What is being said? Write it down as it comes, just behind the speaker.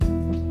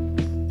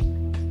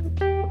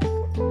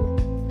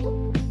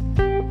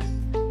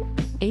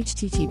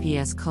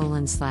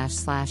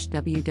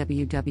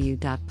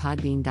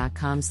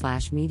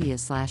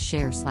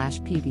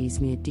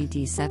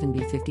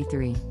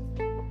https://www.podbean.com/media/share/pbsmeet.dt7b53.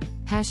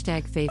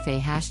 Hashtag Feifei,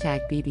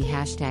 hashtag Bibi,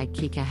 hashtag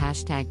Kika,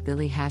 hashtag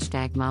Billy,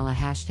 hashtag Mala,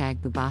 hashtag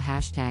Buba,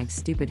 hashtag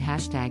Stupid,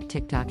 hashtag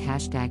TikTok,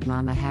 hashtag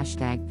Mama,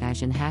 hashtag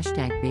Fashion,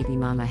 hashtag Baby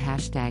Mama,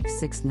 hashtag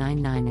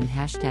 699 and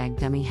hashtag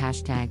Dummy,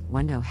 hashtag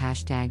Wendo,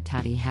 hashtag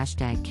Tati,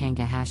 hashtag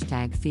Kanga,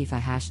 hashtag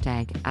FIFA,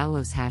 hashtag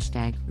Owlos,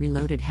 hashtag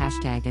Reloaded,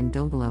 hashtag and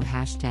Dombolo,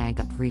 hashtag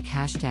Upreek,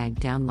 hashtag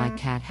Down Like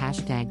Cat,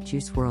 hashtag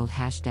Juice WRLD,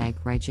 hashtag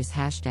Righteous,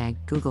 hashtag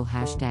Google,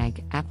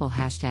 hashtag Apple,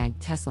 hashtag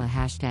Tesla,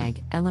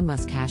 hashtag Elon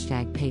Musk,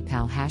 hashtag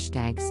PayPal,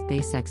 hashtag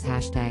SpaceX,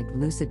 hashtag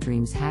Lucid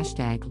Dreams,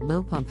 hashtag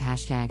Lil Pump,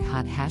 hashtag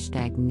Hot,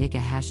 hashtag Nigga,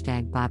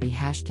 hashtag Bobby,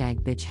 hashtag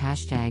Bitch,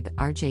 hashtag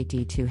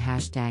RJD2,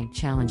 hashtag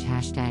Challenge,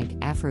 hashtag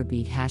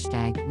Afrobeat,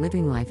 hashtag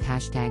Living Life,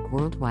 hashtag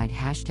Worldwide,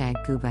 hashtag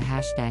Gooba,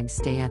 hashtag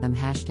Stay Atham,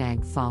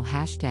 hashtag Fall,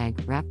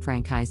 hashtag Rap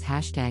Franchise,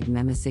 hashtag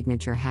Mema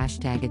Signature,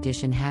 hashtag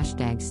Edition,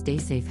 hashtag Stay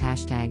Safe,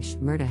 hashtag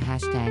Shmurda,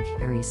 hashtag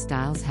Harry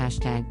Styles,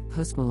 hashtag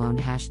Post Malone,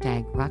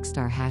 hashtag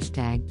Rockstar,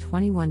 hashtag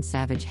 21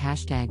 Savage,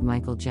 hashtag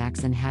Michael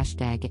Jackson,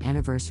 hashtag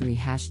Anniversary,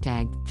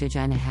 hashtag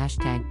Vagina,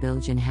 hashtag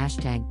Billion,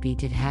 hashtag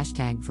Beat It,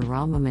 hashtag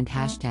Viral Moment,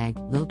 hashtag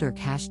Lil Durk,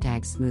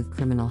 hashtag Smooth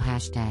Criminal,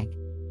 hashtag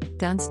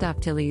Don't Stop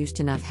Till You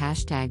Enough,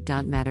 hashtag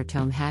Don't Matter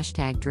Tome,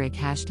 hashtag Drake,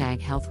 hashtag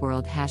Health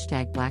World,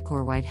 hashtag Black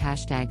or White,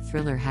 hashtag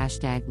Thriller,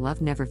 hashtag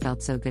Love Never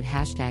Felt So Good,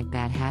 hashtag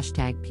Bad,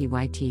 hashtag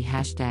PYT,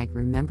 hashtag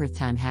Remember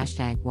Time,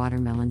 hashtag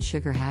Watermelon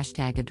Sugar,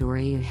 hashtag Adore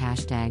You,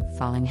 hashtag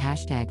Falling,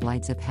 hashtag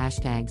Lights Up,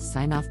 hashtag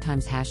Sign Off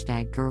Times,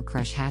 hashtag Girl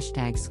Crush,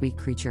 hashtag Sweet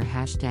Creature,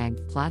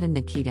 hashtag Plot and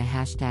Nikita,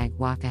 hashtag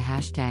Waka,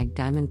 hashtag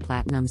Diamond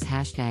Platinums,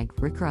 hashtag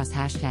Rick Ross,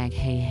 hashtag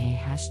Hey Hey,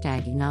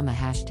 hashtag Inama,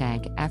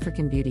 hashtag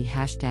African Beauty,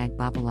 hashtag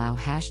Babalau,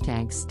 hashtag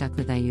Stuck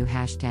With IU,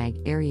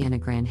 hashtag Ariana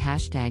Grande,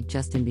 hashtag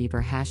Justin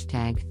Bieber,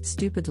 hashtag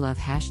Stupid Love,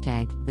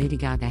 hashtag Lady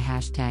Gaga,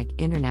 hashtag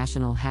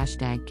International,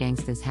 hashtag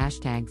Gangstas,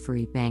 hashtag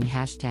Free Bang,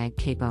 hashtag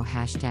Capo,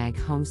 hashtag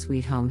Home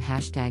Sweet Home,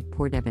 hashtag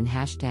Port Eben,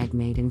 hashtag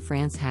Made in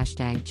France,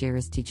 hashtag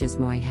Jairus Teaches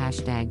Moi,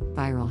 hashtag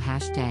Viral,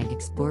 hashtag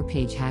Explore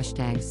Page,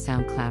 hashtag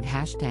SoundCloud,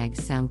 hashtag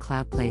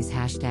SoundCloud Plays,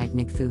 hashtag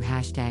Nickfu,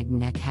 hashtag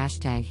Neck,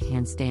 hashtag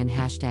Handstand,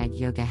 hashtag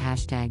Yoga,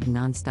 hashtag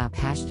Nonstop,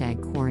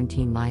 hashtag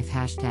Quarantine Life,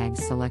 hashtag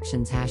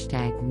Selections,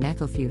 hashtag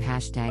Necklefew,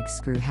 hashtag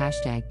Screw,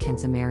 hashtag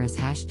Kensamaras,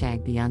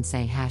 hashtag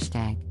Beyonce,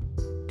 hashtag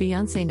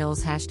Beyonce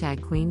Knowles,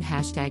 hashtag Queen,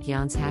 hashtag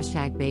Yance,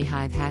 hashtag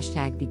Bayhive,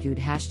 hashtag Begood,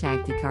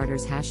 hashtag The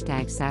Carters,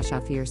 hashtag Sasha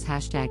Fierce,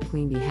 hashtag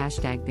Queen Bee,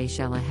 hashtag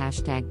Bayshella,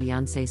 hashtag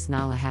Beyonce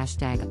Snala,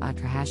 hashtag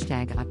Atra,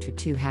 hashtag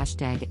Atra2,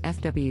 hashtag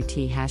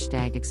FWT,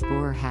 hashtag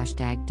Explorer,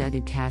 hashtag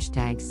Duduk,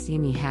 hashtag See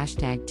Me,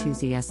 hashtag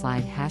 2ZS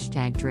Live,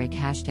 hashtag Drake,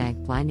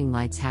 hashtag Blinding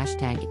Lights,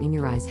 hashtag In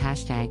Your Eyes,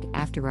 hashtag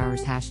After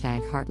Hours,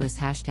 hashtag Heartless,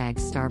 hashtag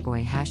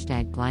Starboy,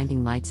 hashtag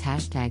Blinding Lights,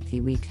 hashtag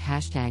The Week,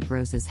 hashtag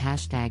Roses,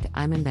 hashtag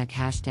Imanbek,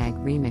 hashtag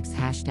Remix,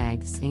 hashtag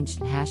Saint,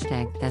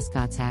 hashtag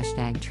Thescots,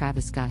 hashtag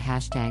Travis Scott,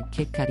 hashtag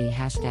Kid Cudi,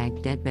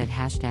 hashtag Deadbed,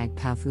 hashtag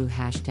Powfu,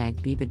 hashtag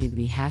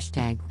Bibadoobie,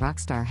 hashtag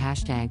Rockstar,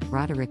 hashtag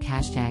Roderick,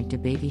 hashtag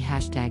DaBaby,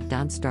 hashtag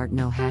Don't Start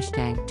No,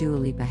 hashtag Dua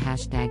Lipa,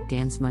 hashtag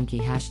Dance Monkey,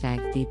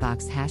 hashtag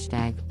Thebox,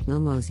 hashtag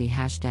Lil Mosey,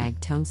 hashtag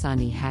Tone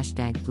Sandi,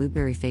 hashtag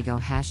Blueberry Fago,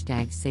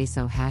 hashtag Say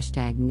So,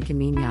 hashtag Nicki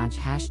Minaj,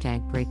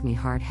 hashtag Break Me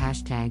Heart,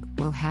 hashtag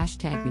Whoa,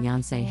 hashtag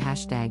Beyonce,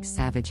 hashtag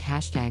Savage,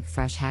 hashtag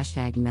Fresh,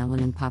 hashtag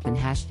Melanin Poppin',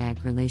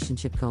 hashtag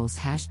Relationship Goals,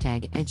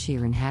 hashtag Ed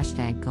Sheeran,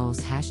 hashtag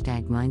Goals,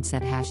 hashtag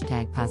Mindset,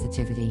 hashtag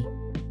Positivity,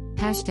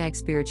 hashtag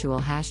Spiritual,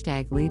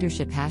 hashtag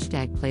Leadership,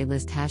 hashtag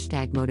Playlist,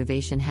 hashtag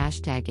Motivation,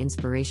 hashtag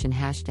Inspiration,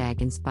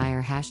 hashtag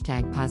Inspire,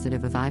 hashtag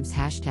Positive Vibes,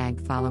 hashtag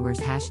Followers,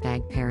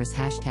 hashtag Paris,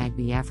 hashtag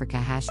Be Africa,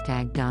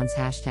 hashtag Dons,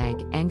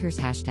 hashtag Angers,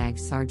 hashtag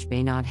Sarge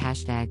Baynod,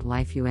 hashtag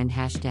Life UN,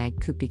 hashtag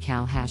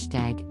Kupikal,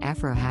 hashtag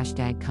Afro,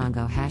 hashtag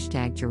Congo,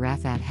 hashtag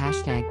Giraffat,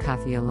 hashtag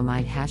Coffee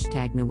Olamide,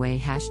 hashtag Nwe,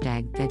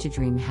 hashtag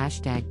Vegedream,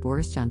 hashtag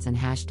Boris Johnson,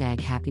 hashtag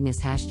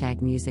Happiness,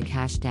 hashtag Music,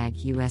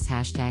 hashtag US,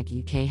 hashtag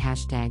UK,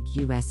 hashtag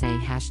USA,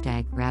 hashtag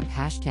Rap,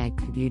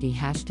 hashtag Beauty,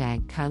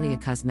 hashtag Kylie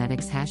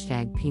Cosmetics,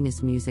 hashtag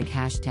Penis Music,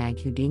 hashtag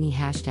Houdini,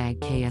 hashtag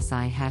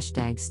KSI,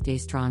 hashtag Stay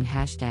Strong,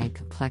 hashtag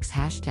Complex,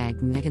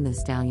 hashtag Megan Thee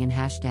Stallion,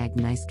 hashtag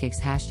Nice Kicks,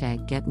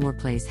 hashtag Get More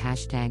Plays,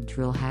 hashtag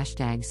Drill,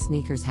 hashtag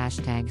Sneakers,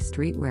 hashtag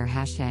Streetwear,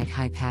 hashtag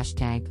Hype,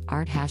 hashtag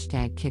Art,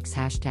 hashtag Kicks,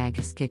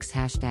 hashtag Skicks,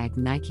 hashtag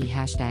Nike,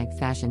 hashtag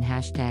Fashion,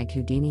 hashtag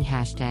Houdini,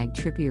 hashtag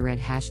Trippy Red,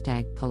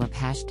 hashtag Pull Up,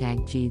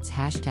 hashtag Jeeds,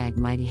 hashtag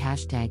Mighty,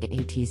 hashtag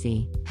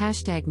ATZ,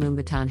 hashtag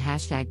Moombahton,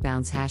 hashtag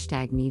Bounce, hashtag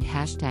Need,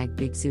 hashtag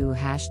Big Zoo,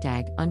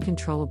 hashtag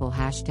Uncontrollable,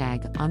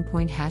 hashtag On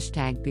Point,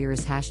 hashtag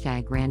Beerus,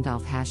 hashtag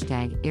Randolph,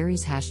 hashtag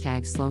Aries,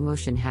 hashtag Slow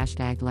Motion,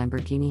 hashtag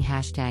Lamborghini,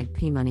 hashtag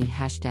P Money,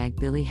 hashtag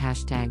Billy,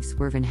 hashtag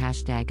Swervin,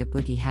 hashtag A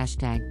Boogie,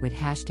 hashtag Wit,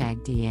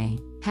 hashtag DA.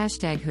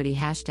 Hashtag hoodie,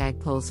 hashtag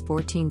polls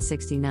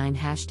 1469,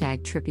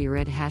 hashtag trippy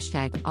red,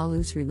 hashtag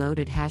alus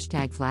reloaded,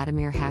 hashtag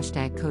Vladimir,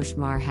 hashtag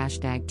koshmar,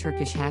 hashtag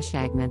Turkish,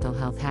 hashtag mental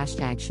health,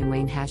 hashtag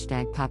Shinwain,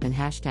 hashtag poppin,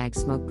 hashtag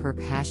smoke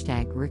perp,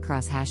 hashtag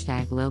rickross,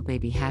 hashtag lil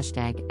baby,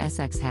 hashtag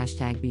SX,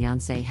 hashtag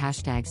Beyonce,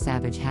 hashtag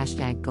savage,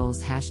 hashtag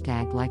goals,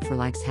 hashtag like for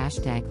likes,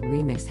 hashtag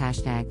remix,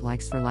 hashtag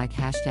likes for like,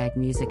 hashtag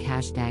music,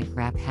 hashtag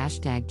rap,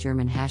 hashtag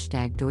German,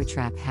 hashtag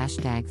Deutschrap,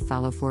 hashtag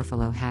follow for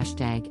follow,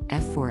 hashtag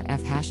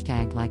F4F,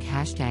 hashtag like,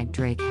 hashtag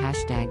Drake,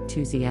 hashtag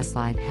 2ZS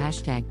slide,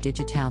 hashtag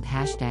digital,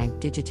 hashtag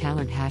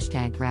digitalard,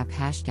 hashtag rap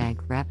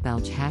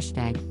belch,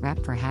 hashtag rap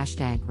for,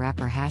 hashtag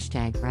rapper,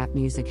 hashtag rap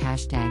music,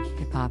 hashtag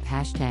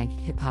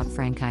hip hop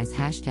franchise,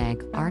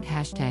 hashtag art,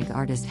 hashtag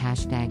artist,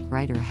 hashtag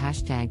writer,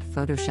 hashtag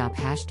Photoshop,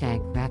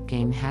 hashtag rap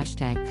game,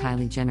 hashtag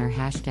Kylie Jenner,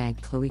 hashtag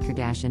Khloe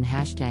Kardashian,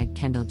 hashtag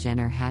Kendall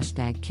Jenner,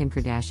 hashtag Kim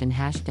Kardashian,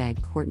 hashtag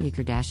Kourtney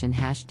Kardashian,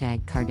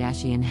 hashtag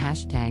Kardashian,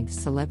 hashtag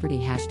celebrity,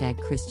 hashtag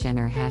Kris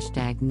Jenner,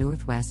 hashtag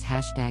Northwest,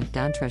 hashtag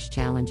Dontrush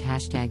Challenge,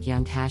 hashtag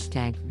Young,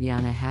 hashtag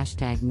Rihanna,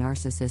 hashtag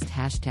narcissist,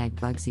 hashtag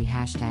Bugsy,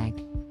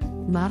 hashtag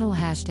model,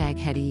 hashtag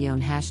Hetty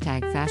Yon,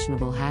 hashtag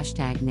fashionable,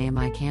 hashtag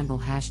Naomi Campbell,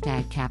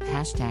 hashtag Cap,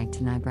 hashtag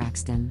Tanai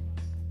Braxton,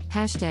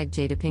 hashtag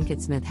Jada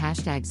Pinkett Smith,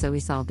 hashtag Zoe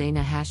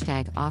Saldana,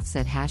 hashtag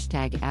Offset,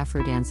 hashtag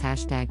Afrodance,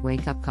 hashtag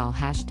Wake Up Call,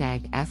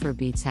 hashtag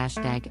Afrobeats,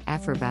 hashtag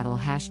Afrobattle,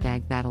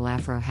 hashtag Battle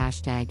Afro,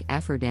 hashtag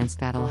Afrodance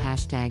Battle,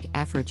 hashtag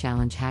Afro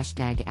Challenge,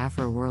 hashtag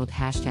Afro World,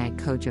 hashtag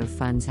Kojo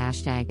Funds,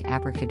 hashtag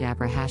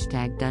Abracadabra,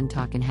 hashtag Done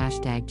Talkin',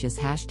 hashtag Just,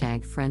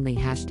 hashtag Friendly,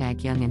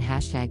 hashtag Young and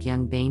hashtag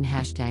Young Bane,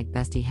 hashtag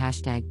Bestie,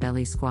 hashtag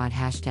Belly Squad,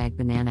 hashtag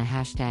Banana,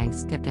 hashtag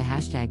Skepta,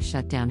 hashtag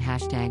Shutdown,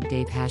 hashtag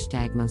Dave,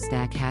 hashtag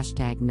Mostak,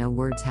 hashtag No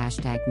Words,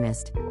 hashtag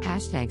Missed,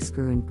 hashtag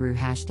Screw and Brew,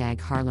 hashtag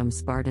Harlem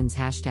Spartans,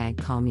 hashtag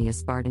Call Me a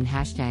Spartan,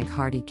 hashtag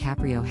Hardy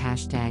Caprio,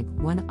 hashtag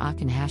One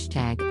Akin,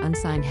 hashtag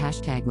Unsigned,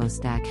 hashtag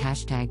Mostak,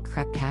 hashtag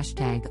Crept,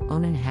 hashtag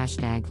Onan,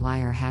 hashtag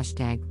Liar,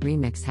 hashtag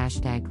Remix,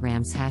 hashtag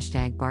Rams,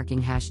 hashtag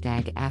Barking,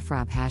 hashtag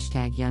Afrop,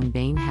 hashtag Young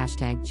Bane,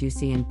 hashtag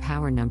Juicy and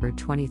Power Number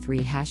 23,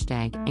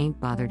 hashtag Ain't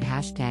Bothered,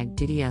 hashtag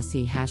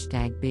DDLC,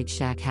 hashtag Big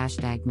Shack,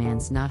 hashtag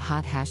Man's Not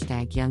Hot,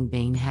 hashtag Young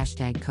Bane,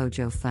 hashtag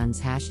Kojo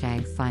Funds,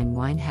 hashtag Fine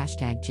Wine,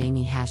 hashtag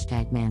Jamie,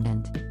 hashtag Mandant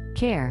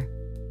Care,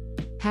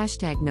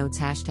 hashtag Notes,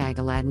 hashtag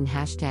Aladdin,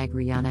 hashtag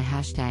Rihanna,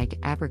 hashtag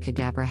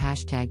Abracadabra,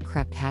 hashtag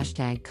Crept,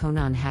 hashtag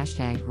Conan,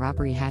 hashtag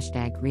Robbery,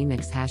 hashtag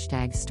Remix,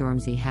 hashtag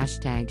Stormzy,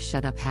 hashtag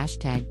Shut Up,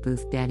 hashtag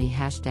Booth Daddy,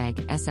 hashtag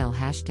SL,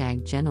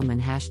 hashtag Gentleman,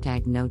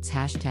 hashtag Notes,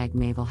 hashtag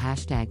Mabel,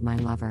 hashtag My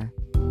Lover.